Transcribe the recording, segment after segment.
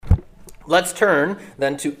Let's turn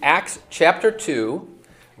then to Acts chapter 2,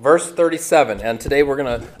 verse 37. And today we're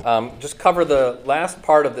going to just cover the last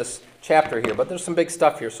part of this chapter here. But there's some big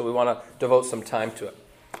stuff here, so we want to devote some time to it.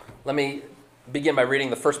 Let me begin by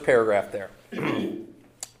reading the first paragraph there.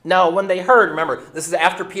 Now, when they heard, remember, this is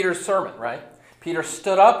after Peter's sermon, right? Peter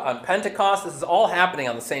stood up on Pentecost. This is all happening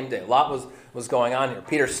on the same day. A lot was going on here.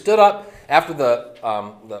 Peter stood up after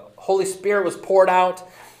the Holy Spirit was poured out,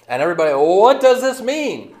 and everybody, what does this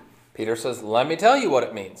mean? Peter says, let me tell you what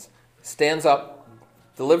it means. Stands up,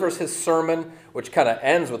 delivers his sermon, which kind of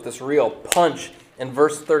ends with this real punch in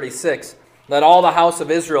verse 36. Let all the house of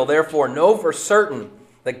Israel therefore know for certain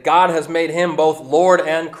that God has made him both Lord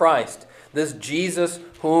and Christ, this Jesus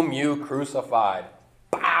whom you crucified.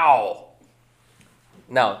 Bow!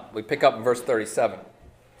 Now, we pick up in verse 37.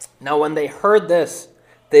 Now when they heard this,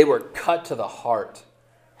 they were cut to the heart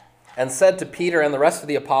and said to Peter and the rest of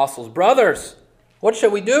the apostles, Brothers, what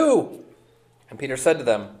shall we do? And Peter said to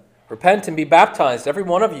them, Repent and be baptized, every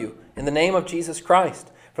one of you, in the name of Jesus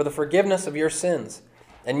Christ, for the forgiveness of your sins,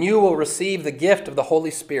 and you will receive the gift of the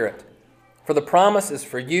Holy Spirit. For the promise is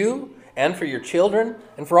for you and for your children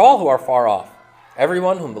and for all who are far off,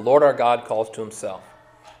 everyone whom the Lord our God calls to himself.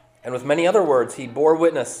 And with many other words he bore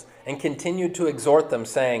witness and continued to exhort them,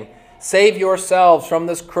 saying, Save yourselves from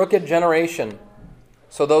this crooked generation.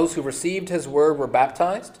 So those who received his word were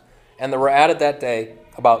baptized, and there were added that day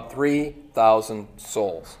about 3,000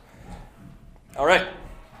 souls. All right.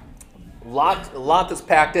 A lot that's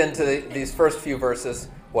packed into these first few verses.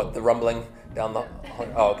 What, the rumbling down the...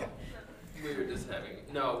 Oh, okay. We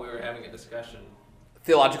were having a discussion.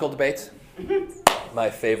 Theological debates? My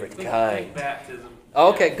favorite kind. Baptism.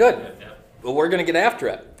 Okay, good. Yeah. Well, we're going to get after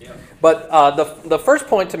it. Yeah. But the first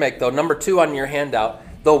point to make, though, number 2 on your handout,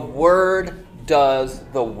 the Word does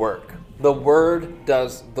the work. The Word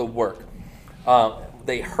does the work.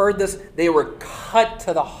 They heard this. They were cut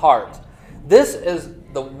to the heart. This is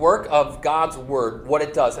the work of God's Word, what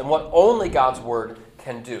it does, and what only God's Word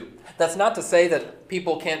can do. That's not to say that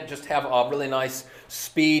people can't just have a really nice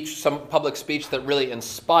speech, some public speech that really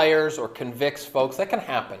inspires or convicts folks. That can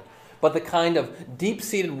happen. But the kind of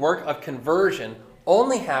deep-seated work of conversion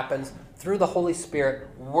only happens through the Holy Spirit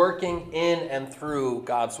working in and through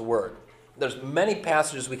God's Word. There's many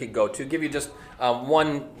passages we could go to. Give you just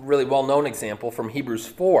one really well-known example from Hebrews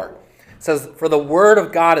 4. It says, For the Word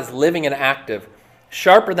of God is living and active,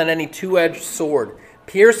 sharper than any two-edged sword,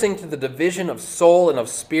 piercing to the division of soul and of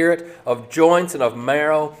spirit, of joints and of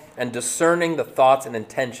marrow, and discerning the thoughts and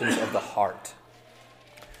intentions of the heart.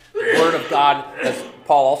 The Word of God, as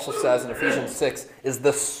Paul also says in Ephesians 6, is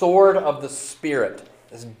the sword of the Spirit,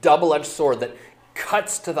 this double-edged sword that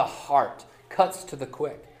cuts to the heart, cuts to the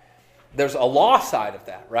quick. There's a law side of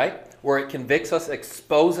that, right? Where it convicts us,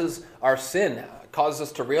 exposes our sin, causes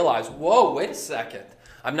us to realize, whoa, wait a second.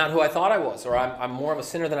 I'm not who I thought I was, or I'm more of a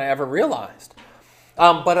sinner than I ever realized.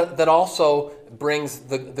 But that also brings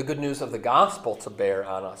the good news of the gospel to bear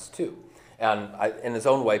on us too. And in his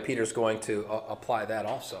own way, Peter's going to apply that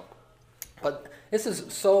also. But this is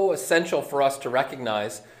so essential for us to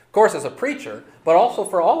recognize, of course, as a preacher, but also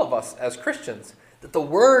for all of us as Christians, that the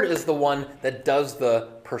Word is the one that does the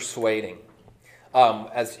persuading.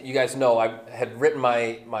 As you guys know, I had written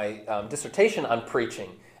my dissertation on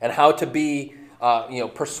preaching and how to be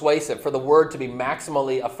persuasive, for the Word to be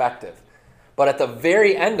maximally effective. But at the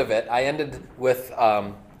very end of it, I ended with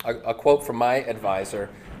a quote from my advisor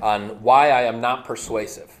on why I am not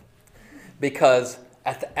persuasive. Because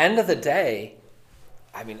at the end of the day,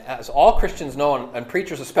 I mean, as all Christians know, and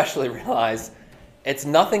preachers especially realize, it's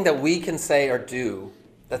nothing that we can say or do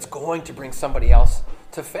that's going to bring somebody else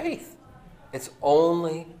to faith. It's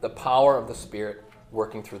only the power of the Spirit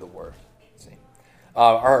working through the Word. See,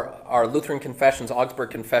 our Lutheran Confessions,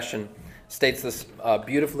 Augsburg Confession, states this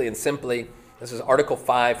beautifully and simply. This is Article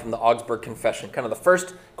 5 from the Augsburg Confession, kind of the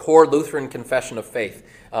first core Lutheran confession of faith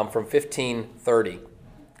from 1530. It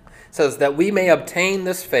says that we may obtain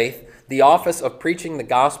this faith, the office of preaching the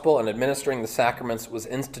gospel and administering the sacraments was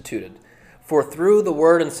instituted. For through the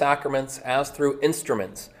word and sacraments, as through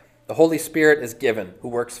instruments, the Holy Spirit is given, who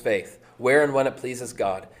works faith, where and when it pleases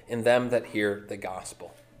God, in them that hear the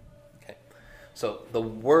gospel. Okay. So the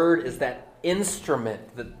word is that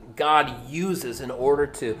instrument that God uses in order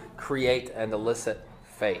to create and elicit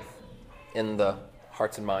faith in the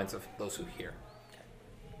hearts and minds of those who hear.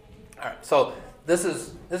 Okay. All right, so this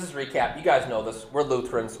is recap. You guys know this. We're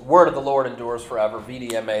Lutherans. Word of the Lord endures forever.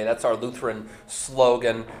 VDMA. That's our Lutheran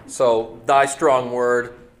slogan. So, thy strong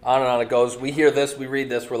word. On and on it goes. We hear this. We read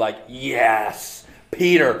this. We're like, yes,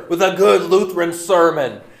 Peter with a good Lutheran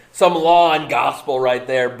sermon. some law and gospel right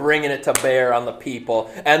there, bringing it to bear on the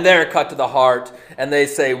people. And they're cut to the heart, and they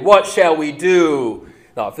say, what shall we do?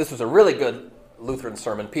 Now, if this was a really good Lutheran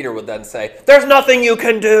sermon, Peter would then say, there's nothing you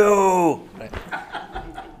can do. Right?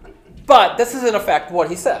 But this is in effect what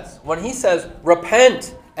he says. When he says,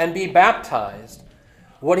 repent and be baptized,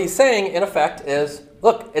 what he's saying in effect is,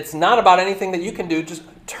 look, it's not about anything that you can do. Just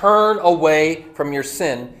turn away from your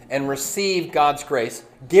sin and receive God's grace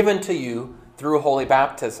given to you through holy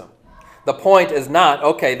baptism. The point is not,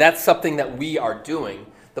 okay, that's something that we are doing.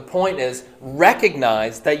 The point is,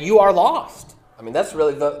 recognize that you are lost. I mean, that's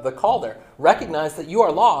really the call there. Recognize that you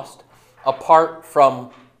are lost apart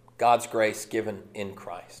from God's grace given in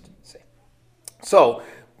Christ. See? So,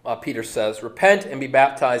 Peter says, repent and be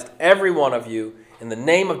baptized, every one of you, in the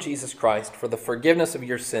name of Jesus Christ, for the forgiveness of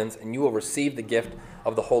your sins, and you will receive the gift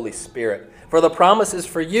of the Holy Spirit. For the promise is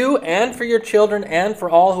for you and for your children and for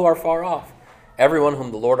all who are far off, everyone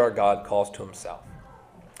whom the Lord our God calls to himself.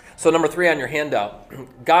 So number 3 on your handout,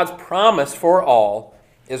 God's promise for all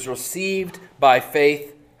is received by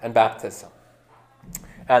faith and baptism.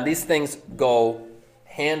 And these things go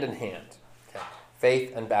hand in hand, okay?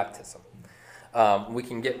 Faith and baptism. We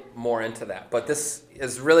can get more into that. But this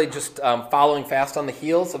is really just following fast on the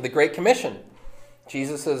heels of the Great Commission.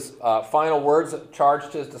 Jesus' final words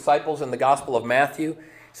charged to his disciples in the Gospel of Matthew. He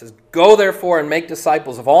says, go therefore and make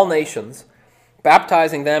disciples of all nations,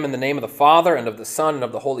 baptizing them in the name of the Father and of the Son and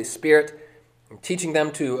of the Holy Spirit, and teaching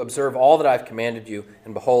them to observe all that I have commanded you.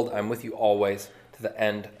 And behold, I am with you always to the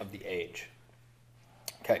end of the age.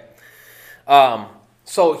 Okay.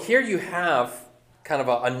 So here you have kind of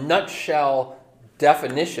a nutshell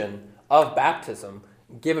definition of baptism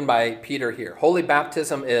given by Peter here. Holy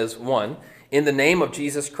baptism is 1, in the name of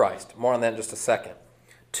Jesus Christ. More on that in just a second.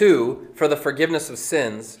 2, for the forgiveness of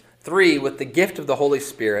sins. 3, with the gift of the Holy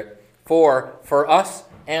Spirit. 4, for us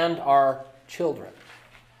and our children.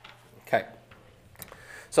 Okay.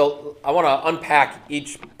 So I want to unpack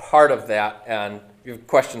each part of that, and if you have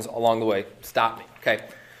questions along the way, stop me. Okay.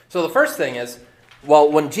 So the first thing is,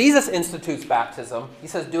 well, when Jesus institutes baptism, he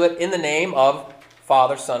says do it in the name of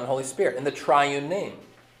Father, Son, and Holy Spirit, in the triune name.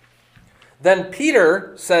 Then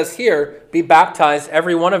Peter says here, be baptized,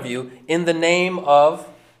 every one of you, in the name of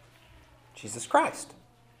Jesus Christ.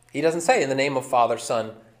 He doesn't say in the name of Father,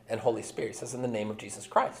 Son, and Holy Spirit. He says in the name of Jesus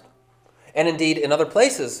Christ. And indeed, in other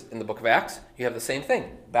places in the book of Acts, you have the same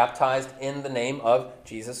thing. Baptized in the name of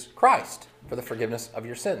Jesus Christ for the forgiveness of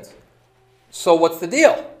your sins. So what's the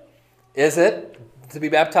deal? Is it to be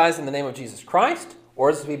baptized in the name of Jesus Christ, or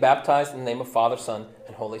is it to be baptized in the name of Father, Son,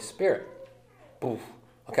 and Holy Spirit? Oof.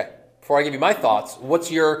 Okay, before I give you my thoughts, what's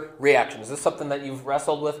your reaction? Is this something that you've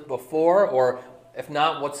wrestled with before, or if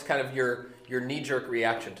not, what's kind of your knee-jerk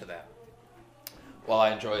reaction to that? While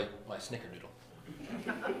I enjoy my snickerdoodle.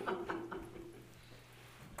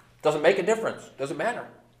 Doesn't make a difference. Doesn't matter.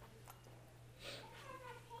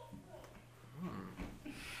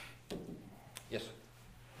 Yes.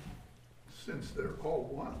 Since they're all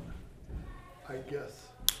one, I guess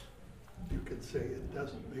you could say it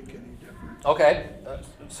doesn't make any difference. Okay.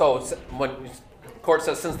 So when the court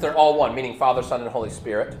says since they're all one, meaning Father, Son, and Holy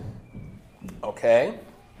Spirit. Okay.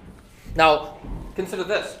 Now, consider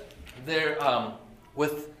this. There,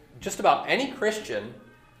 with just about any Christian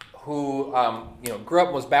who grew up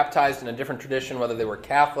and was baptized in a different tradition, whether they were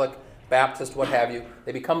Catholic, Baptist, what have you,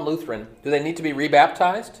 they become Lutheran. Do they need to be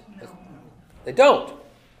rebaptized? They don't.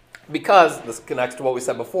 Because, this connects to what we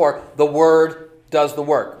said before, the Word does the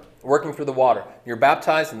work, working through the water. You're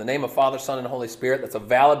baptized in the name of Father, Son, and Holy Spirit. That's a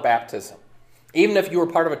valid baptism. Even if you were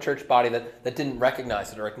part of a church body that didn't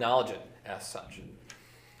recognize it or acknowledge it as such.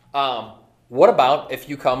 What about if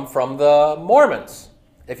you come from the Mormons?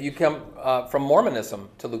 If you come from Mormonism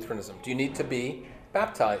to Lutheranism, do you need to be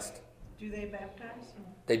baptized? Do they baptize?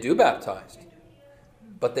 They do baptize.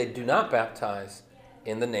 But they do not baptize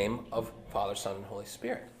in the name of Father, Son, and Holy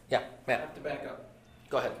Spirit. Yeah, I Matt. have to back up.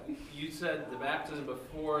 Go ahead. You said the baptism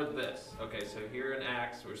before this. Okay, so here in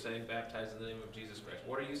Acts, we're saying baptized in the name of Jesus Christ.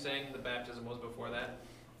 What are you saying the baptism was before that?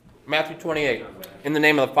 Matthew 28. In the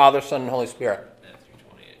name of the Father, Son, and Holy Spirit. Matthew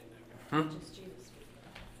 28.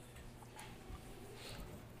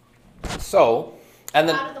 So, and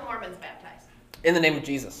then How did the Mormons baptize? in the name of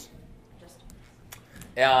Jesus. Just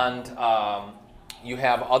And you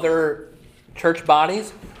have other church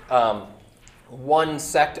bodies. One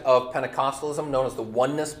sect of Pentecostalism known as the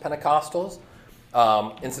Oneness Pentecostals.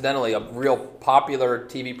 Incidentally, a real popular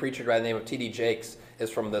TV preacher by the name of T.D. Jakes is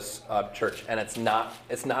from this church, and it's not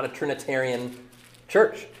a Trinitarian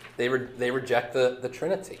church. They reject the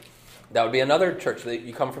Trinity. That would be another church.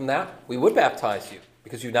 You come from that, we would baptize you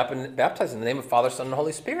because you've not been baptized in the name of Father, Son, and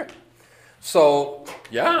Holy Spirit. So,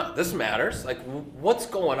 yeah, this matters. Like, what's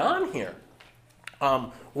going on here?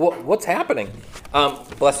 What's happening?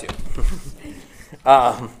 Bless you.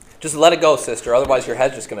 Just let it go, sister. Otherwise, your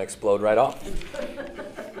head's just going to explode right off.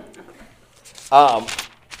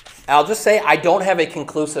 I'll just say I don't have a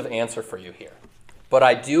conclusive answer for you here. But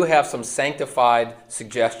I do have some sanctified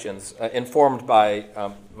suggestions informed by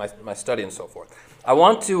my study and so forth. I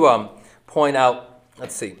want to point out,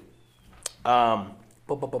 let's see.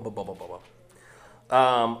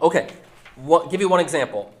 Okay, give you one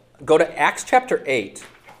example. Go to Acts chapter 8.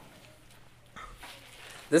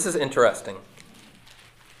 This is interesting.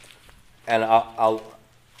 And I'll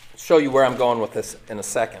show you where I'm going with this in a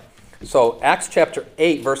second. So Acts chapter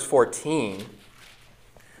 8, verse 14.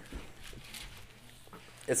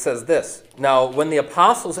 It says this, "Now when the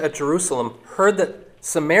apostles at Jerusalem heard that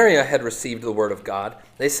Samaria had received the word of God,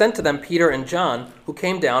 they sent to them Peter and John, who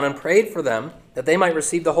came down and prayed for them that they might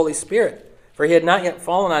receive the Holy Spirit. For he had not yet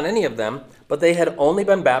fallen on any of them, but they had only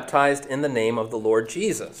been baptized in the name of the Lord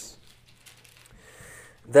Jesus.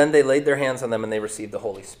 Then they laid their hands on them and they received the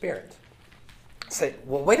Holy Spirit." Say,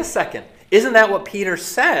 well, wait a second. Isn't that what Peter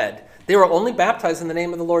said? They were only baptized in the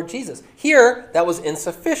name of the Lord Jesus. Here, that was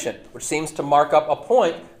insufficient, which seems to mark up a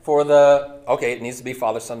point for it needs to be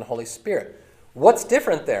Father, Son, and Holy Spirit. What's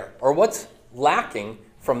different there? Or what's lacking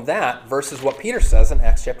from that versus what Peter says in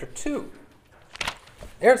Acts chapter 2?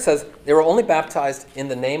 There it says, they were only baptized in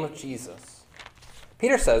the name of Jesus.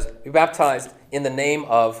 Peter says, be baptized in the name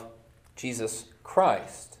of Jesus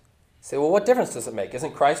Christ. You say, well, what difference does it make?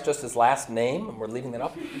 Isn't Christ just his last name and we're leaving that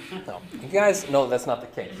up? No. You guys know that's not the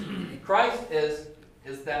case. Christ is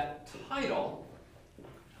that title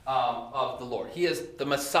of the Lord. He is the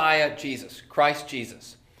Messiah Jesus, Christ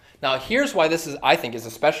Jesus. Now, here's why this I think is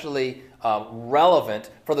especially relevant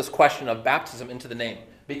for this question of baptism into the name.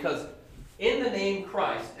 Because in the name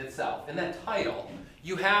Christ itself, in that title,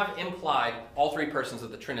 you have implied all three persons of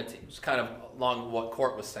the Trinity. It's kind of along what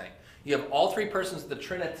Court was saying. You have all three persons of the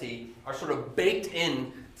Trinity are sort of baked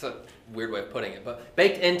in, it's a weird way of putting it, but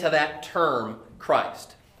baked into that term,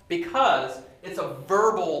 Christ. Because it's a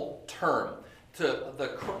verbal term.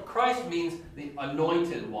 Christ means the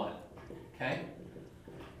anointed one. Okay?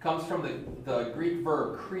 Comes from the Greek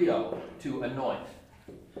verb kreo, to anoint.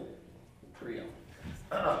 Kreo.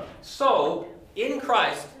 So, in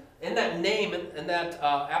Christ, in that name, in that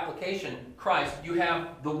application, Christ, you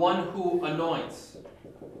have the one who anoints,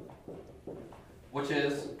 which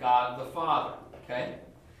is God the Father. Okay?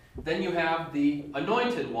 Then you have the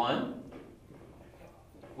anointed one,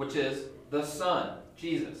 which is the Son,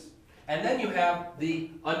 Jesus. And then you have the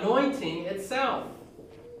anointing itself,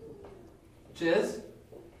 which is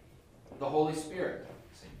the Holy Spirit.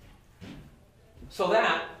 So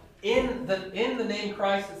that in the name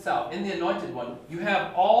Christ itself, in the anointed one, you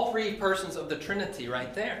have all three persons of the Trinity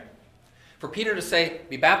right there. For Peter to say,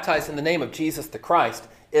 be baptized in the name of Jesus the Christ,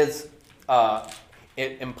 is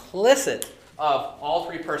implicit of all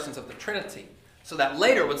three persons of the Trinity. So that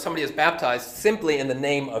later, when somebody is baptized simply in the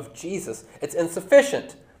name of Jesus, it's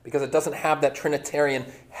insufficient because it doesn't have that Trinitarian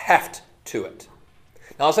heft to it.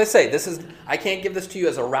 Now, as I say, I can't give this to you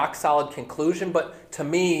as a rock-solid conclusion, but to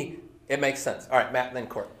me, it makes sense. All right, Matt, and then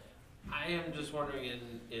Court. I am just wondering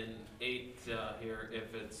in 8 here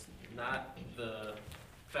if it's not the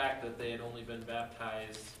fact that they had only been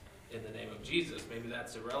baptized in the name of Jesus. Maybe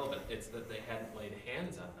that's irrelevant. It's that they hadn't laid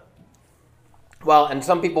hands on them. Well, and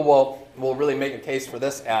some people will really make a case for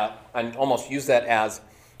this and almost use that as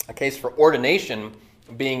a case for ordination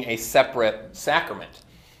being a separate sacrament,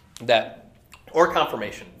 or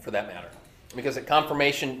confirmation for that matter. Because at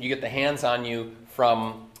confirmation, you get the hands on you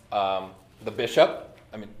from the bishop,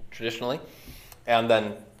 traditionally, and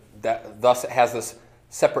then thus it has this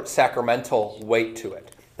separate sacramental weight to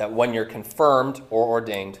it, that when you're confirmed or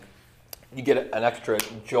ordained, you get an extra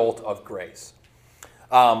jolt of grace.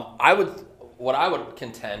 What I would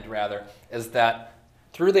contend, rather, is that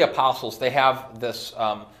through the apostles, they have this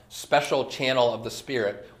special channel of the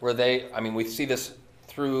Spirit where we see this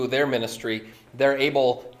through their ministry. They're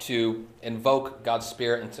able to invoke God's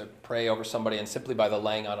Spirit and to pray over somebody, and simply by the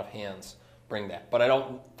laying on of hands bring that. But I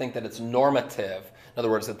don't think that it's normative. In other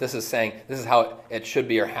words, that this is saying this is how it should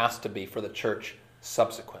be or has to be for the church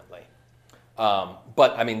subsequently.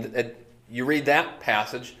 You read that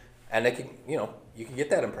passage, and you can get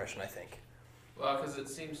that impression, I think. Well, because it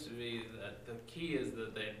seems to me that the key is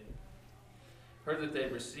that they heard that they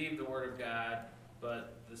received the Word of God,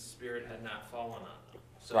 but the Spirit had not fallen on them.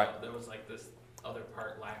 So right. There was this other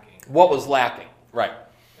part lacking. What was lacking? Right.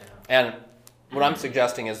 Yeah. And what I'm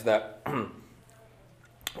suggesting is that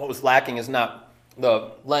what was lacking is not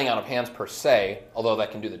the laying out of hands per se, although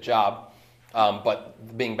that can do the job,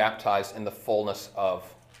 but being baptized in the fullness of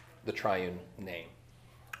the triune name.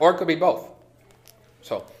 Or it could be both.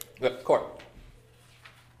 So, Court.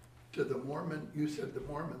 To the Mormon, you said the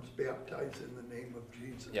Mormons baptize in the name of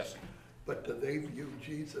Jesus. Yes. But do they view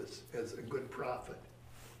Jesus as a good prophet?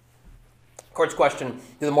 Court's question,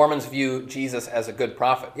 do the Mormons view Jesus as a good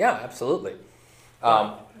prophet? Yeah, absolutely.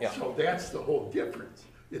 Yeah. So that's the whole difference.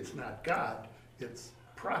 It's not God, it's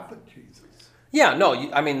prophet Jesus. Yeah,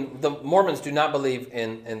 no, I mean, the Mormons do not believe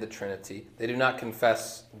in the Trinity. They do not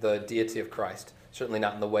confess the deity of Christ, certainly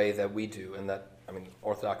not in the way that we do, and that, I mean,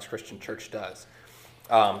 Orthodox Christian Church does.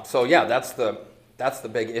 So yeah, that's the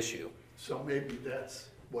big issue. So maybe that's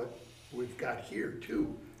what we've got here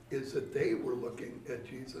too, is that they were looking at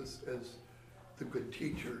Jesus as the good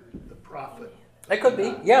teacher, the prophet. It could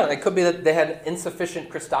be, yeah, it could be that they had insufficient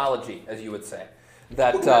Christology, as you would say.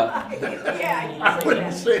 That Yeah, I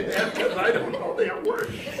wouldn't say that because I don't know that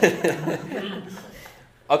word.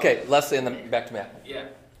 Okay, Leslie, and then back to Matt. Yeah.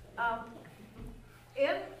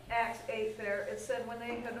 In Acts 8 there, it said when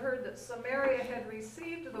they had heard that Samaria had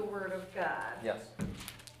received the word of God, Yes.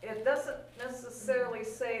 it doesn't necessarily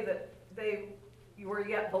say that they were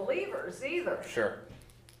yet believers either. Sure.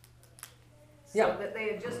 So Yeah. that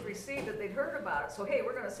they had just received it, they'd heard about it. So, hey,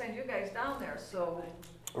 we're going to send you guys down there so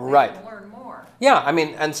Right. we can learn more. Yeah, I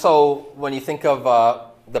mean, and so when you think of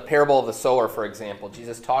the parable of the sower, for example,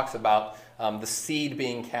 Jesus talks about the seed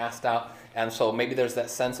being cast out. And so maybe there's that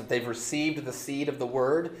sense that they've received the seed of the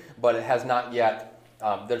word, but it has not yet,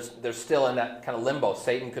 they're still in that kind of limbo.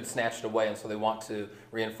 Satan could snatch it away, and so they want to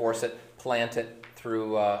reinforce it, plant it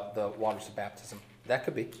through the waters of baptism. That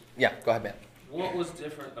could be. Yeah, go ahead, man. What was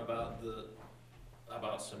different about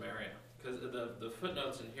Samaria? Because the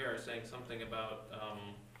footnotes in here are saying something about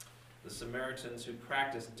the Samaritans who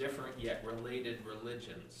practiced different yet related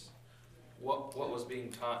religions. What was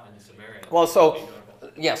being taught in Samaria? Well, so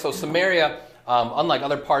Samaria, unlike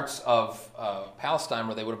other parts of Palestine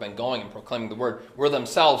where they would have been going and proclaiming the word, were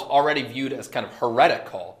themselves already viewed as kind of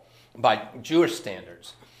heretical by Jewish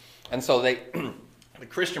standards. And so the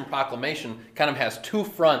Christian proclamation kind of has two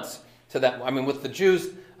fronts to that. I mean, with the Jews,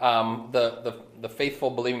 the faithful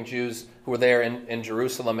believing Jews who were there in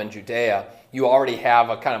Jerusalem and Judea, you already have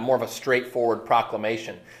a kind of more of a straightforward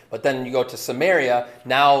proclamation. But then you go to Samaria,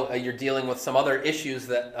 now you're dealing with some other issues,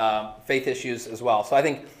 that faith issues as well. So I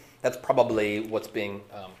think that's probably what's being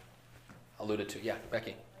alluded to. Yeah,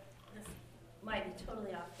 Becky. This might be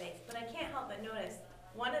totally off base, but I can't help but notice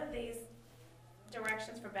one of these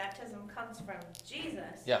directions for baptism comes from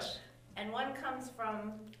Jesus. Yes. And one comes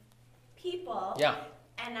from people. Yeah.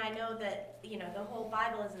 And I know that, the whole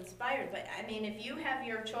Bible is inspired, but I mean, if you have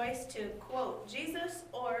your choice to quote Jesus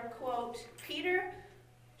or quote Peter,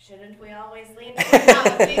 shouldn't we always lean towards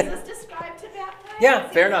how Jesus described to baptize? Yeah,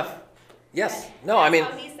 fair enough. Yes. No, I mean,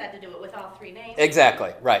 That's how he said to do it with all three names.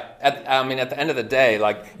 exactly, right. At the end of the day,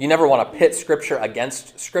 like, you never want to pit Scripture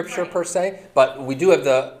against Scripture Right. per se, but we do have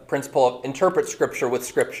the principle of interpret Scripture with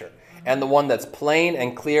Scripture. And the one that's plain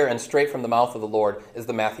and clear and straight from the mouth of the Lord is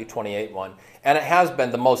the Matthew 28 one. And it has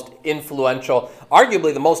been the most influential,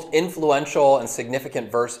 arguably the most influential and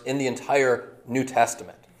significant verse in the entire New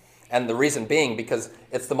Testament. And the reason being because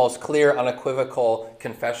it's the most clear, unequivocal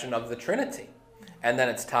confession of the Trinity. And then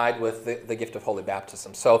it's tied with the gift of holy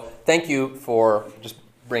baptism. So thank you for just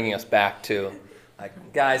bringing us back to,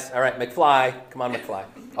 like, guys, all right, McFly, come on, McFly.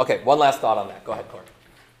 Okay, one last thought on that. Go ahead, Corey.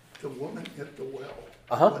 The woman at the well,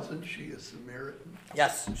 wasn't she a Samaritan?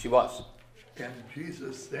 Yes, she was. And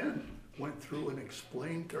Jesus then went through and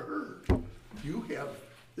explained to her, you have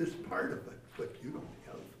this part of it, but you don't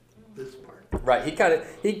have this part. Right,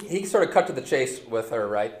 he sort of cut to the chase with her,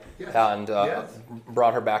 right? Yes. And Yes.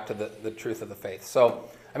 brought her back to the truth of the faith. So,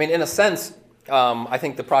 I mean, in a sense, I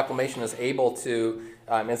think the proclamation is able to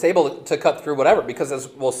cut through whatever, because as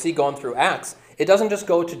we'll see going through Acts, it doesn't just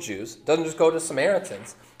go to Jews, it doesn't just go to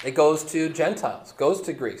Samaritans, it goes to Gentiles, goes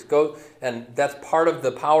to Greeks, and that's part of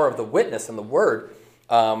the power of the witness and the word,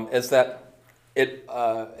 is that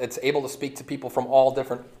it's able to speak to people from all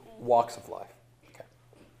different walks of life. Okay.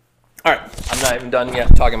 All right, I'm not even done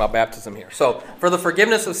yet talking about baptism here. So, for the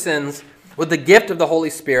forgiveness of sins, with the gift of the Holy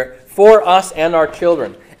Spirit, for us and our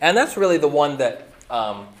children. And that's really the one that,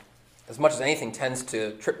 as much as anything, tends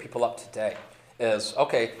to trip people up today. Is,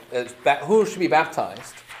 okay, who should be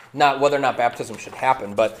baptized? Not whether or not baptism should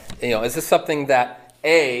happen, but, is this something that,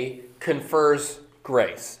 A, confers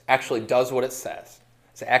grace, actually does what it says,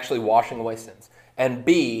 it's actually washing away sins, and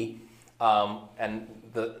B,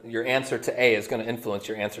 your answer to A is going to influence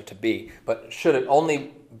your answer to B, but should it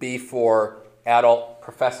only be for adult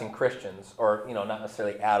professing Christians, or not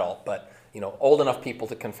necessarily adult, but old enough people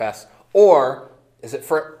to confess, or is it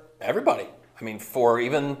for everybody? I mean, for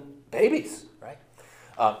even babies, right?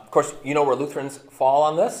 Of course, where Lutherans fall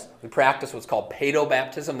on this. We practice what's called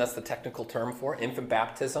paedobaptism. That's the technical term for infant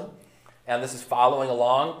baptism. And this is following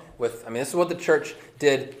along with, this is what the church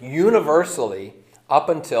did universally up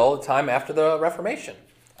until the time after the Reformation.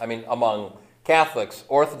 Among Catholics,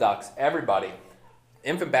 Orthodox, everybody,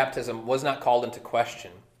 infant baptism was not called into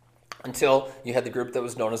question until you had the group that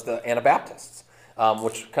was known as the Anabaptists,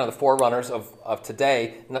 which kind of the forerunners of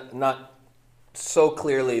today, not so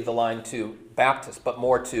clearly the line to Baptists, but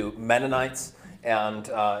more to Mennonites and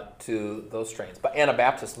to those strains. But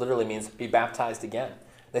Anabaptist literally means be baptized again.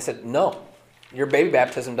 They said, no, your baby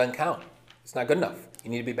baptism doesn't count. It's not good enough. You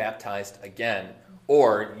need to be baptized again,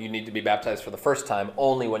 or you need to be baptized for the first time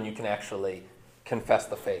only when you can actually confess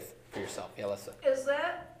the faith for yourself. Yeah, let's say.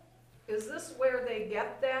 Is this where they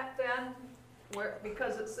get that then?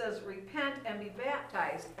 Because it says repent and be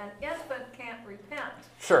baptized. An infant can't repent.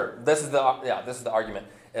 Sure. This is the argument.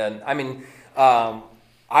 And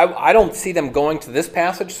I don't see them going to this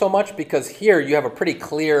passage so much, because here you have a pretty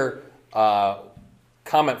clear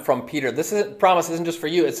comment from Peter. Promise isn't just for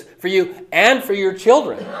you, it's for you and for your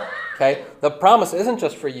children. Okay? The promise isn't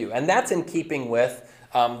just for you. And that's in keeping with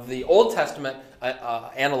the Old Testament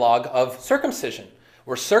analog of circumcision,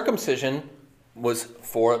 where circumcision was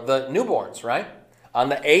for the newborns, right? On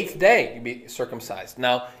the 8th day, you'd be circumcised.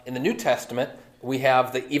 Now, in the New Testament, we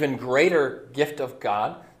have the even greater gift of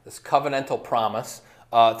God, this covenantal promise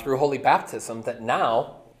through holy baptism that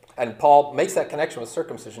now, and Paul makes that connection with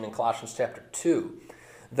circumcision in Colossians chapter 2,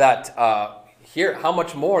 that here, how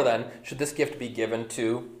much more then should this gift be given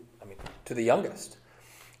to the youngest?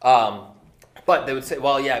 But they would say,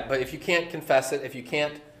 well, yeah, but if you can't confess it, if you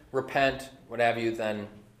can't repent, what have you, then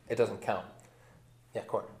it doesn't count. Yeah,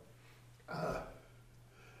 Court.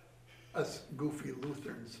 Us goofy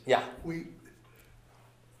Lutherans, Yeah. we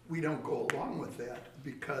don't go along with that,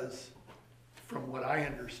 because from what I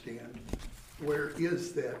understand, where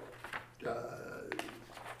is that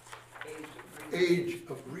age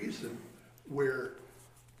of reason where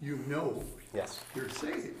Yes. you're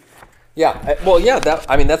saved? Yeah. Well, yeah.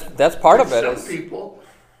 That's part of it. Some people,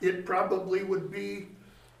 it probably would be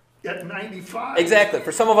at 95. Exactly.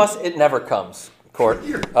 For some of us, it never comes. Court.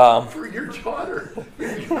 For your daughter,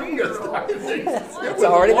 your youngest, I think It's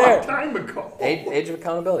already there. a long time ago. Age of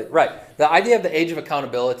accountability. Right. The idea of the age of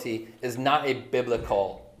accountability is not a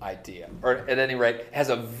biblical idea, or at any rate, it has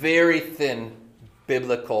a very thin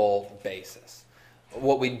biblical basis.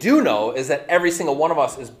 What we do know is that every single one of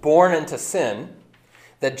us is born into sin,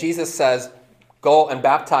 that Jesus says, go and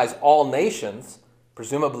baptize all nations,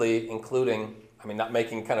 presumably including, not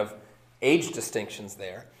making kind of age distinctions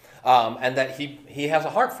there, and that he has a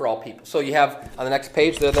heart for all people. So you have on the next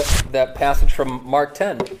page there that passage from Mark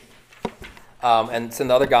 10, and it's in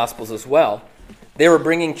the other Gospels as well. They were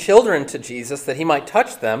bringing children to Jesus that he might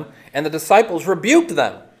touch them, and the disciples rebuked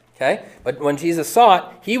them. Okay? But when Jesus saw it,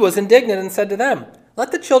 he was indignant and said to them,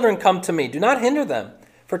 let the children come to me, do not hinder them,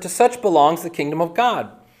 for to such belongs the kingdom of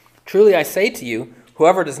God. Truly I say to you,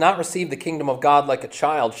 whoever does not receive the kingdom of God like a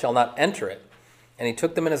child shall not enter it. And he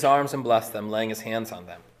took them in his arms and blessed them, laying his hands on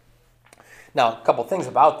them. Now, a couple things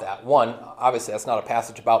about that. One, obviously that's not a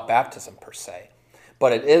passage about baptism per se,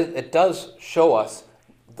 but it does show us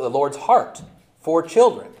the Lord's heart for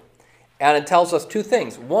children. And it tells us two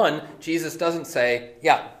things. One, Jesus doesn't say,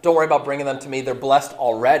 yeah, don't worry about bringing them to me. They're blessed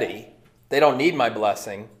already. They don't need my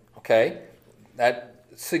blessing. Okay? That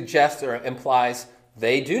suggests or implies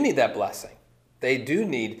they do need that blessing. They do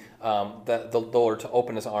need the Lord to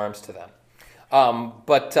open his arms to them.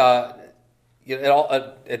 But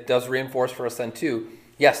it does reinforce for us then too,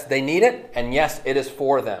 yes, they need it, and yes, it is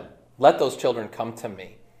for them. Let those children come to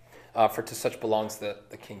me, for to such belongs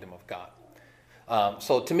the kingdom of God.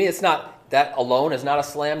 So to me, it's not, that alone is not a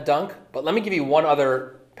slam dunk, but let me give you one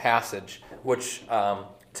other passage, which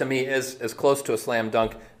to me is as close to a slam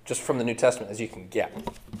dunk just from the New Testament as you can get.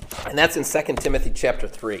 And that's in 2 Timothy chapter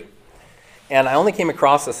 3. And I only came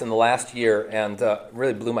across this in the last year and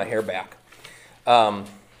really blew my hair back,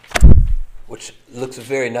 which looks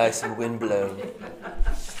very nice and windblown.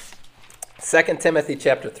 2 Timothy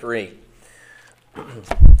chapter 3.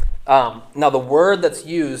 Now the word that's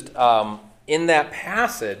used in that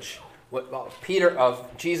passage,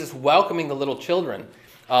 of Jesus welcoming the little children,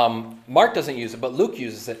 Mark doesn't use it, but Luke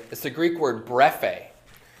uses it. It's the Greek word brephe.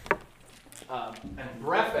 And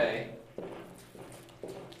brephe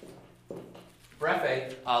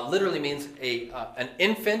literally means an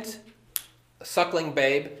infant, a suckling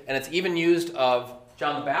babe, and it's even used of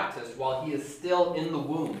John the Baptist while he is still in the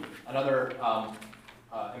womb. Another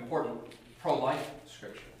important pro-life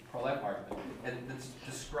scripture, pro-life argument. And it's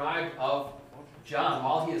described of John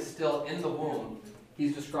while he is still in the womb.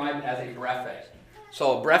 He's described as a brephe.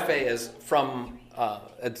 So a brephe is from,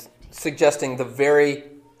 it's suggesting the very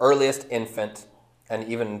earliest infant, and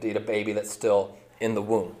even indeed a baby that's still in the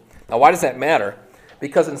womb. Now, why does that matter?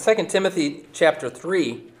 Because in 2 Timothy chapter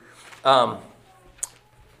 3,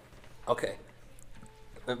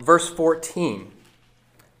 verse 14,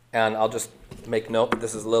 and I'll just make note that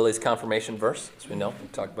this is Lily's confirmation verse, as we know. We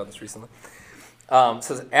talked about this recently. It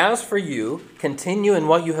says, "As for you, continue in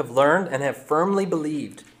what you have learned and have firmly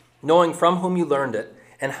believed, knowing from whom you learned it,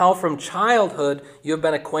 and how from childhood you have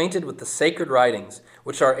been acquainted with the sacred writings,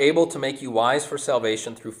 which are able to make you wise for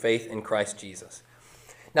salvation through faith in Christ Jesus."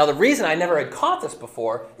 Now, the reason I never had caught this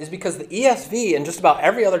before is because the ESV and just about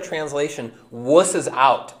every other translation wusses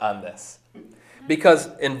out on this. Because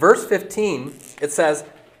in verse 15, it says,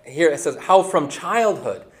 how from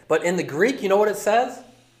childhood. But in the Greek, you know what it says?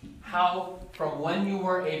 How from when you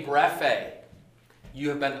were a brephe, you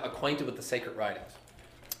have been acquainted with the sacred writings.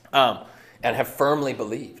 And have firmly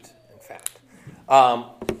believed, in fact.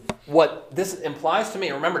 What this implies to me,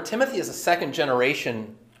 remember, Timothy is a second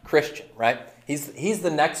generation Christian, right? He's the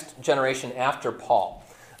next generation after Paul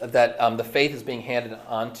that the faith is being handed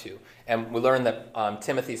on to. And we learn that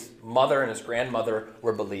Timothy's mother and his grandmother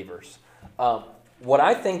were believers. What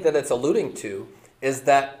I think that it's alluding to is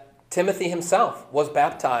that Timothy himself was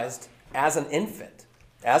baptized as an infant,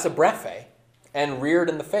 as a brephe, and reared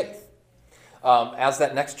in the faith as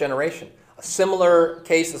that next generation. A similar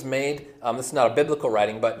case is made, this is not a biblical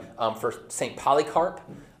writing, but for St. Polycarp.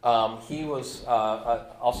 He was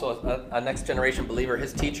also a next generation believer.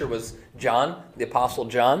 His teacher was John, the Apostle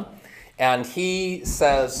John. And he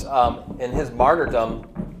says in his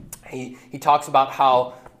martyrdom, he talks about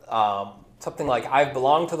how something like, "I've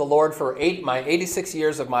belonged to the Lord for my 86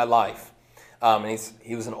 years of my life." And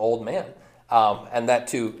he was an old man. And that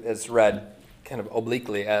too is read kind of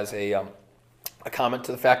obliquely as a comment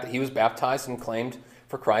to the fact that he was baptized and claimed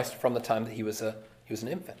for Christ from the time that he was an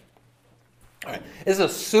infant. All right, this is a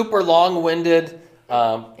super long-winded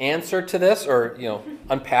answer to this, or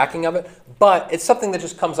unpacking of it, but it's something that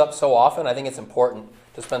just comes up so often. I think it's important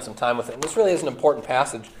to spend some time with it. And this really is an important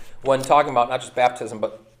passage when talking about not just baptism,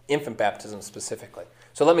 but infant baptism specifically.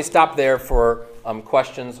 So let me stop there for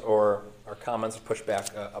questions or comments or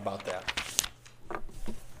pushback about that.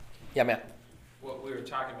 Yeah, Matt. What we were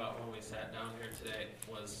talking about when we sat down here today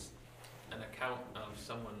was an account of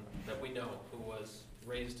someone that we know who was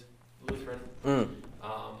raised Lutheran,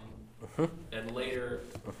 and later,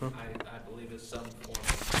 I believe, is some form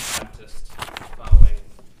of Baptist following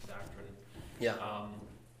doctrine. Yeah.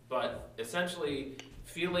 But essentially,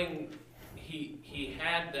 feeling he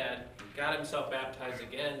had that, got himself baptized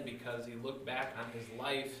again because he looked back on his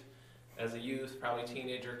life as a youth, probably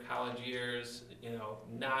teenager, college years,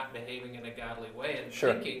 not behaving in a godly way, and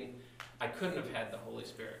thinking, I couldn't have had the Holy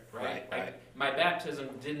Spirit, right? My baptism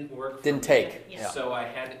didn't work. Didn't take. Yeah. So I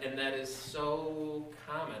had, and that is so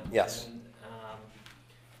common. Yes. And,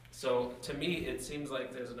 so to me, it seems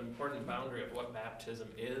like there's an important boundary of what baptism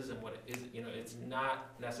is and what it isn't. It's not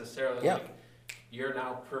necessarily like you're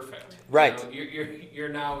now perfect. Right. You're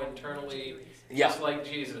now internally Yeah. just like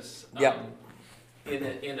Jesus. Yeah. In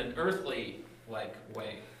an earthly like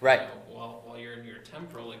way. Right. While you're in your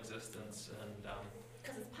temporal existence, and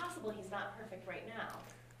Because it's possible he's not perfect right now,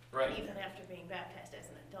 right. even after being baptized as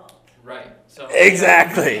an adult. Right. So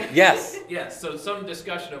Exactly. Yes. yes. So some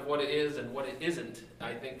discussion of what it is and what it isn't,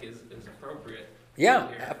 I think, is appropriate. Yeah,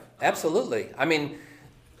 here. absolutely. I mean,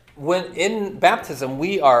 when in baptism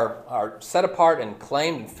we are set apart and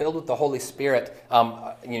claimed and filled with the Holy Spirit.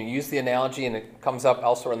 Use the analogy, and it comes up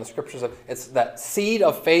elsewhere in the scriptures. It's that seed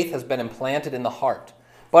of faith has been implanted in the heart.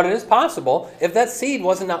 But it is possible if that seed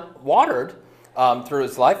wasn't not watered through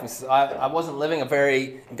his life, and says, I wasn't living a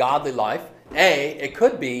very godly life. It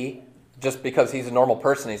could be just because he's a normal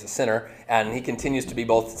person, he's a sinner, and he continues to be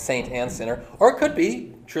both saint and sinner. Or it could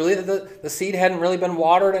be truly that the seed hadn't really been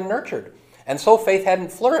watered and nurtured. And so faith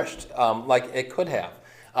hadn't flourished like it could have.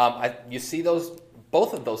 You see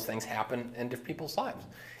both of those things happen in different people's lives.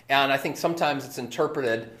 And I think sometimes it's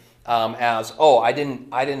interpreted as, I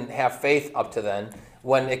didn't have faith up to then,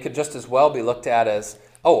 when it could just as well be looked at as,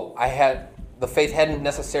 the faith hadn't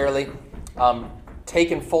necessarily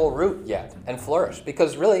taken full root yet and flourished.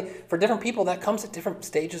 Because really, for different people, that comes at different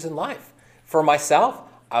stages in life. For myself,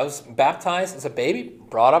 I was baptized as a baby,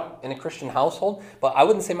 brought up in a Christian household, but I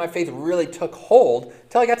wouldn't say my faith really took hold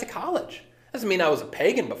until I got to college. Doesn't mean I was a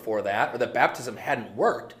pagan before that, or that baptism hadn't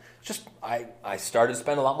worked, just I started to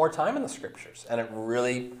spend a lot more time in the scriptures, and it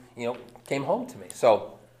really, came home to me.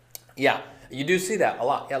 So, yeah, you do see that a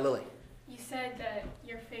lot. Yeah, Lily. You said that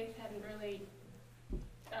your faith hadn't really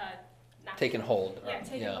not Taken hold.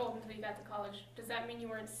 taken hold until you got to college. Does that mean you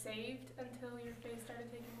weren't saved until your faith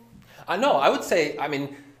started taking hold? No, I would say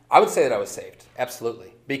that I was saved,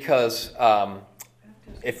 absolutely, because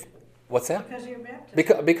what's that? Because you're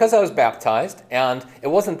baptized. Because I was baptized, and it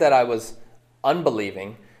wasn't that I was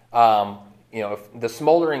unbelieving. If the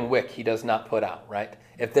smoldering wick he does not put out, right?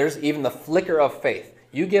 If there's even the flicker of faith,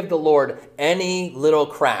 you give the Lord any little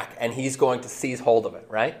crack, and he's going to seize hold of it,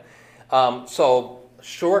 right? So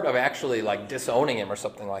short of actually like disowning him or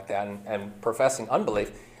something like that and professing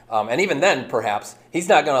unbelief, and even then, perhaps he's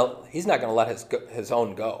not gonna let his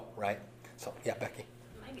own go, right? So yeah, Becky.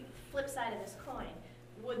 Maybe flip side of this coin,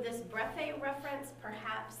 would this breathe reference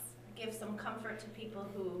perhaps give some comfort to people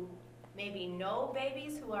who maybe know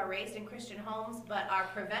babies who are raised in Christian homes but are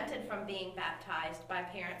prevented from being baptized by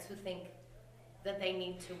parents who think that they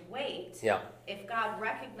need to wait? Yeah. If God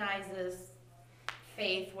recognizes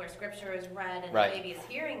faith where scripture is read and Right. the baby is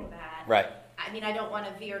hearing that, Right. I mean, I don't want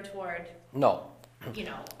to veer toward, No.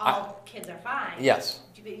 all kids are fine. Yes.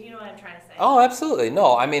 You know what I'm trying to say? Oh, absolutely.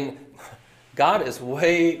 No, I mean, God is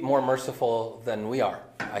way more merciful than we are,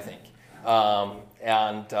 I think.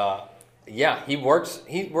 He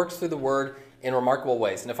works through the Word in remarkable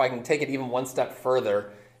ways. And if I can take it even one step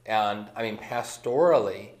further, and I mean,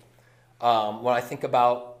 pastorally, when I think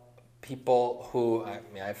about people who, I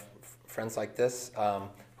have friends like this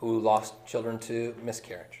who lost children to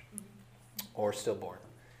miscarriage or stillborn.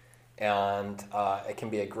 And it can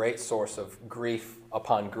be a great source of grief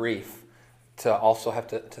upon grief to also have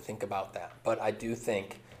to think about that. But I do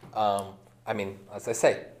think, as I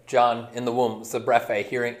say, John in the womb, Zebrefe,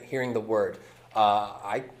 hearing the word.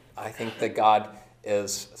 I think that God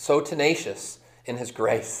is so tenacious in his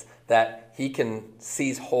grace that he can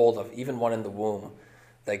seize hold of even one in the womb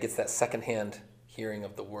that gets that secondhand hearing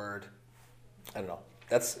of the word. I don't know.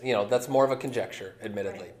 That's more of a conjecture,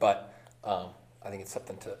 admittedly, but I think it's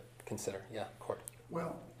something to consider. Yeah, Court.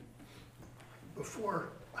 Well, before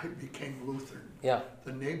I became Lutheran, Yeah.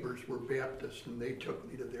 the neighbors were Baptist and they took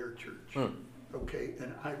me to their church. Okay,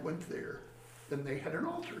 and I went there and they had an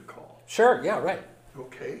altar call. Sure. Yeah. Right.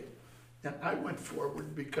 Okay, and I went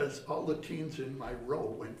forward because all the teens in my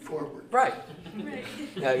row went forward. Right.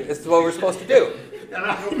 Yeah, it's what we're supposed to do. And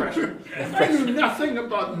I knew nothing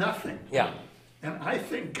about nothing. Yeah. And I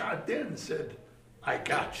think God then said, I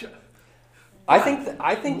gotcha. I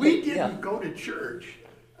think We that- didn't go to church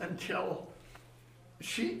until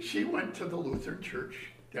she went to the Lutheran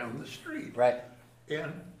church down the street. Right.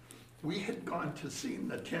 And we had gone to sing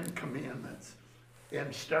the Ten Commandments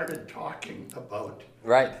and started talking about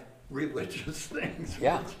Right. religious things,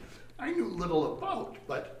 Yeah. which I knew little about,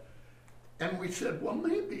 and we said, well,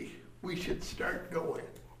 maybe we should start going.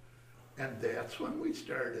 And that's when we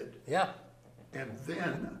started. Yeah. And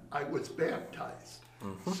then I was baptized.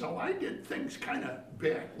 So I did things kind of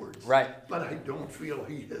backwards. Right. But I don't feel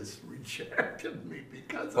he has rejected me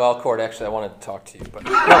because Well, Court, actually, I wanted to talk to you, but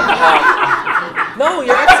no,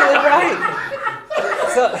 you're absolutely right.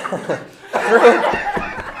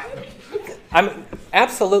 I'm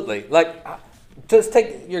absolutely just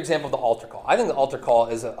take your example of the altar call. I think the altar call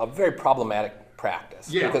is a very problematic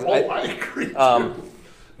practice. Yeah, because I agree too.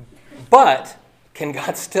 But can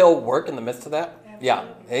God still work in the midst of that? Yeah,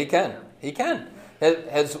 he can. He can.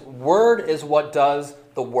 His word is what does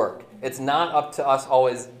the work. It's not up to us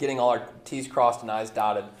always getting all our T's crossed and I's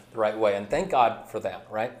dotted the right way. And thank God for that,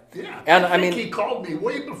 right? Yeah, And I think he called me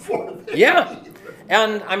way before that. Yeah.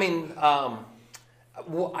 And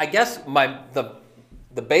I guess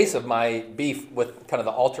the base of my beef with kind of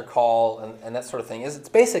the altar call and that sort of thing is it's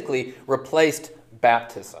basically replaced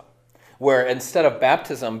baptism, where instead of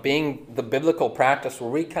baptism being the biblical practice where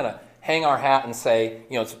we kind of hang our hat and say,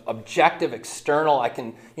 it's objective, external, you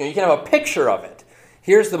can have a picture of it.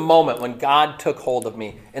 Here's the moment when God took hold of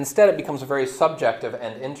me. Instead, it becomes a very subjective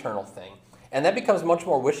and internal thing. And that becomes much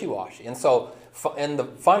more wishy-washy. And so in the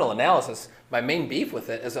final analysis, my main beef with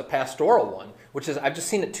it is a pastoral one, which is I've just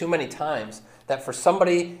seen it too many times that for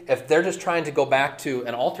somebody, if they're just trying to go back to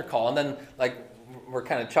an altar call and then we're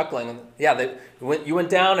kind of chuckling, you went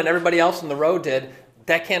down and everybody else in the row did,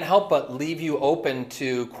 that can't help but leave you open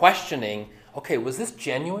to questioning, okay, was this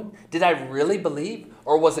genuine? Did I really believe?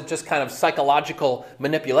 Or was it just kind of psychological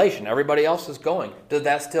manipulation? Everybody else is going. Did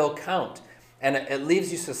that still count? And it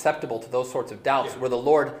leaves you susceptible to those sorts of doubts where the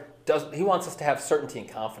Lord he wants us to have certainty and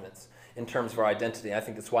confidence in terms of our identity. I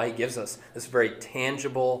think that's why he gives us this very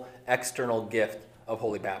tangible, external gift of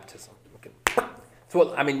holy baptism. We can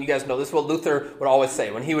So you guys know this is what Luther would always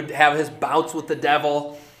say when he would have his bouts with the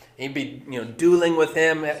devil. He'd be, dueling with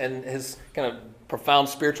him in his kind of profound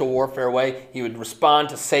spiritual warfare way. He would respond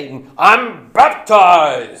to Satan, "I'm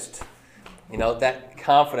baptized." That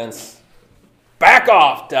confidence. Back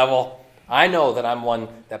off, devil. I know that I'm one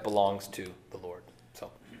that belongs to the Lord. So,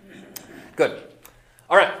 good.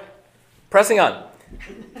 All right, pressing on.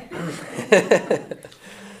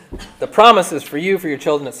 The promise is for you, for your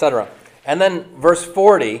children, etc. And then verse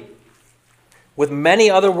 40, with many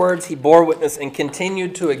other words he bore witness and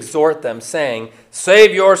continued to exhort them, saying,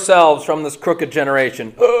 "Save yourselves from this crooked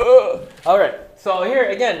generation." All right, so here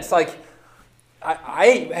again, it's like,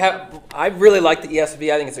 I really like the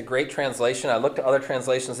ESV. I think it's a great translation. I looked at other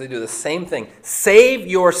translations. They do the same thing. Save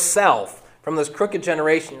yourself from this crooked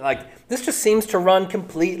generation. This just seems to run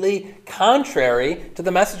completely contrary to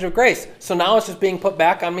the message of grace. So now it's just being put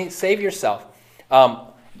back on me. Save yourself.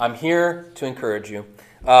 I'm here to encourage you.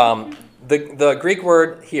 The Greek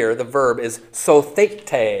word here, the verb, is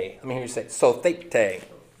sothete. Let me hear you say sothete.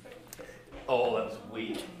 Oh, that's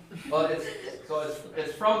weak. Well,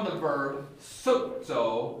 it's from the verb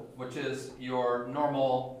sukzo, which is your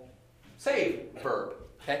normal save verb.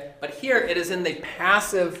 Okay, but here it is in the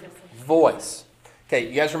passive voice. Okay,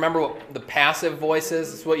 you guys remember what the passive voice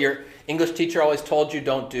is? It's what your English teacher always told you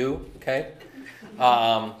don't do. Okay,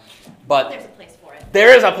 but There's a place for it.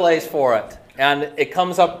 there is a place for it, and it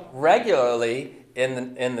comes up regularly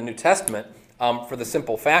in the New Testament for the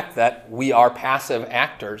simple fact that we are passive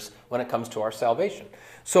actors when it comes to our salvation.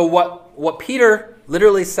 So what Peter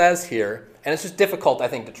literally says here, and it's just difficult, I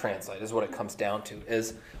think, to translate, is what it comes down to,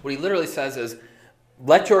 is what he literally says is,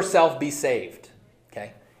 let yourself be saved.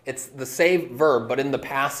 Okay? It's the save verb, but in the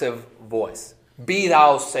passive voice. Be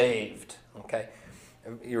thou saved. Okay?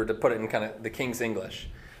 If you were to put it in kind of the King's English.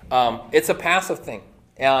 It's a passive thing.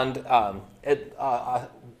 And a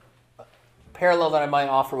parallel that I might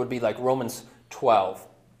offer would be like Romans 12,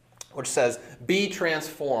 which says, be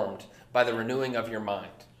transformed by the renewing of your mind.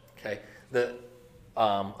 Okay? The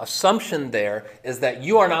assumption there is that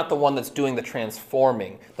you are not the one that's doing the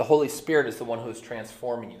transforming. The Holy Spirit is the one who is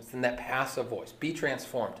transforming you. It's in that passive voice. Be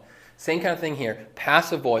transformed. Same kind of thing here.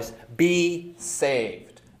 Passive voice. Be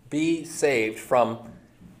saved. Be saved from,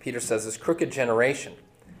 Peter says, this crooked generation.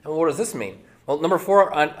 And what does this mean? Well, number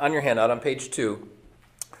 4 on your handout on page 2,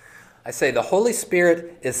 I say the Holy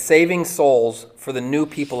Spirit is saving souls for the new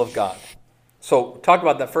people of God. So talk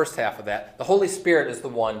about the first half of that. The Holy Spirit is the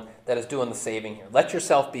one that is doing the saving here. Let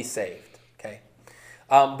yourself be saved. Okay.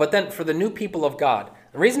 But then for the new people of God,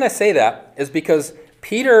 the reason I say that is because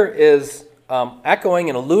Peter is echoing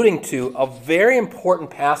and alluding to a very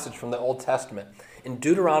important passage from the Old Testament in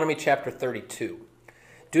Deuteronomy chapter 32.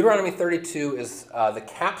 Deuteronomy 32 is the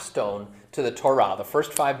capstone to the Torah, the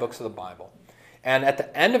first 5 books of the Bible. And at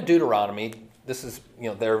the end of Deuteronomy, this is,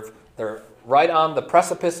 they're right on the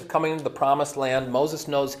precipice of coming into the promised land. Moses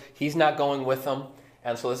knows he's not going with them.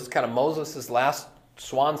 And so this is kind of Moses' last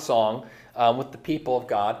swan song with the people of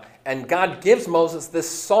God. And God gives Moses this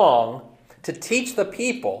song to teach the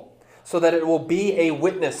people so that it will be a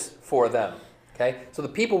witness for them. Okay? So the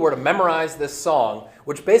people were to memorize this song,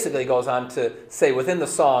 which basically goes on to say within the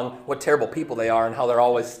song what terrible people they are and how they're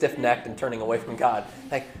always stiff-necked and turning away from God.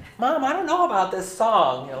 Like, Mom, I don't know about this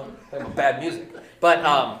song. Bad music. But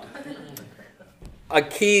a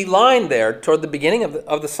key line there toward the beginning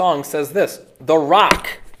of the song says this: the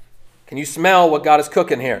rock. Can you smell what God is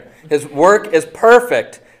cooking here? His work is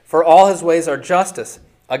perfect, for all his ways are justice.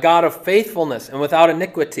 A God of faithfulness and without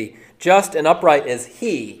iniquity. Just and upright is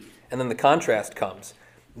he. And then the contrast comes.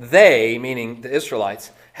 They, meaning the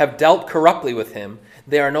Israelites, have dealt corruptly with him.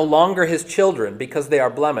 They are no longer his children because they are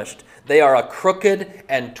blemished. They are a crooked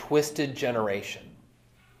and twisted generation.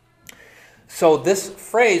 So this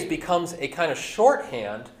phrase becomes a kind of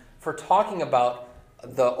shorthand for talking about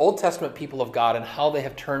the Old Testament people of God and how they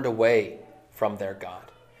have turned away from their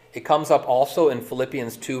God. It comes up also in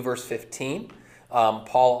Philippians 2, verse 15. Paul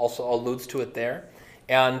also alludes to it there.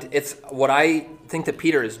 And it's what I think that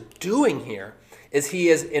Peter is doing here is he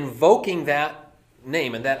is invoking that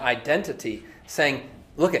name and that identity, saying,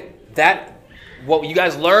 look at that, what you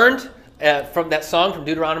guys learned from that song from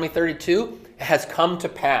Deuteronomy 32 has come to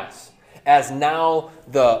pass. As now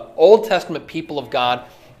the Old Testament people of God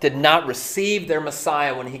did not receive their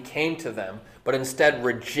Messiah when he came to them, but instead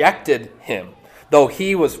rejected him. Though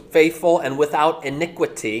he was faithful and without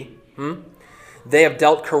iniquity, they have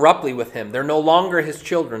dealt corruptly with him. They're no longer his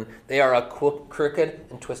children. They are a crooked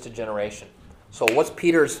and twisted generation. So what's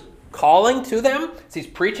Peter's calling to them? He's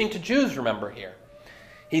preaching to Jews, remember here.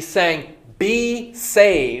 He's saying, be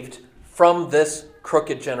saved from this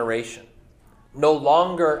crooked generation. no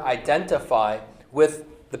longer identify with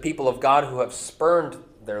the people of God who have spurned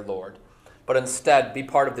their Lord, but instead be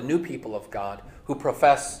part of the new people of God who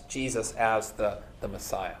profess Jesus as the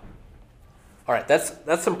Messiah. All right,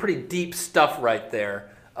 that's some pretty deep stuff right there.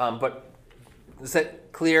 But is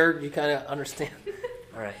that clear? You kind of understand?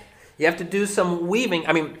 All right. You have to do some weaving.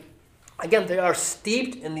 I mean, again, they are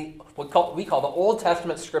steeped in what we call the Old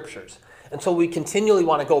Testament scriptures. And so we continually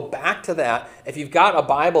want to go back to that. If you've got a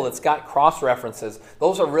Bible that's got cross-references,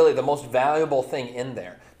 those are really the most valuable thing in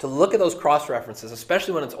there. To look at those cross-references,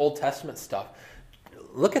 especially when it's Old Testament stuff,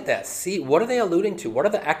 look at that. See, what are they alluding to? What are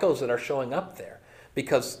the echoes that are showing up there?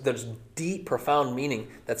 Because there's deep, profound meaning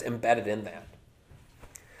that's embedded in that.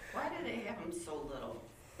 Why do they have them so little?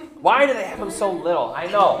 Why do they have them so little? I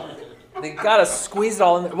know. They got to squeeze it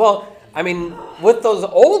all in there. Well, I mean, with those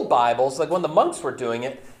old Bibles, like when the monks were doing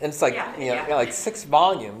it, and it's like, like 6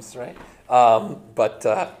 volumes, right?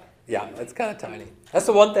 Yeah, it's kind of tiny. That's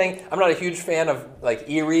the one thing. I'm not a huge fan of like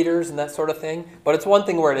e-readers and that sort of thing, but it's one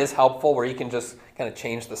thing where it is helpful, where you can just kind of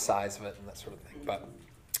change the size of it and that sort of thing. But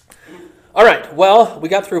all right, well, we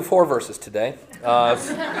got through 4 verses today.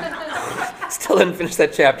 Still didn't finish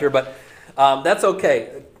that chapter, but that's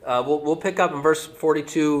okay. We'll pick up in verse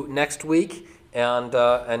 42 next week and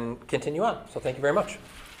continue on. So thank you very much.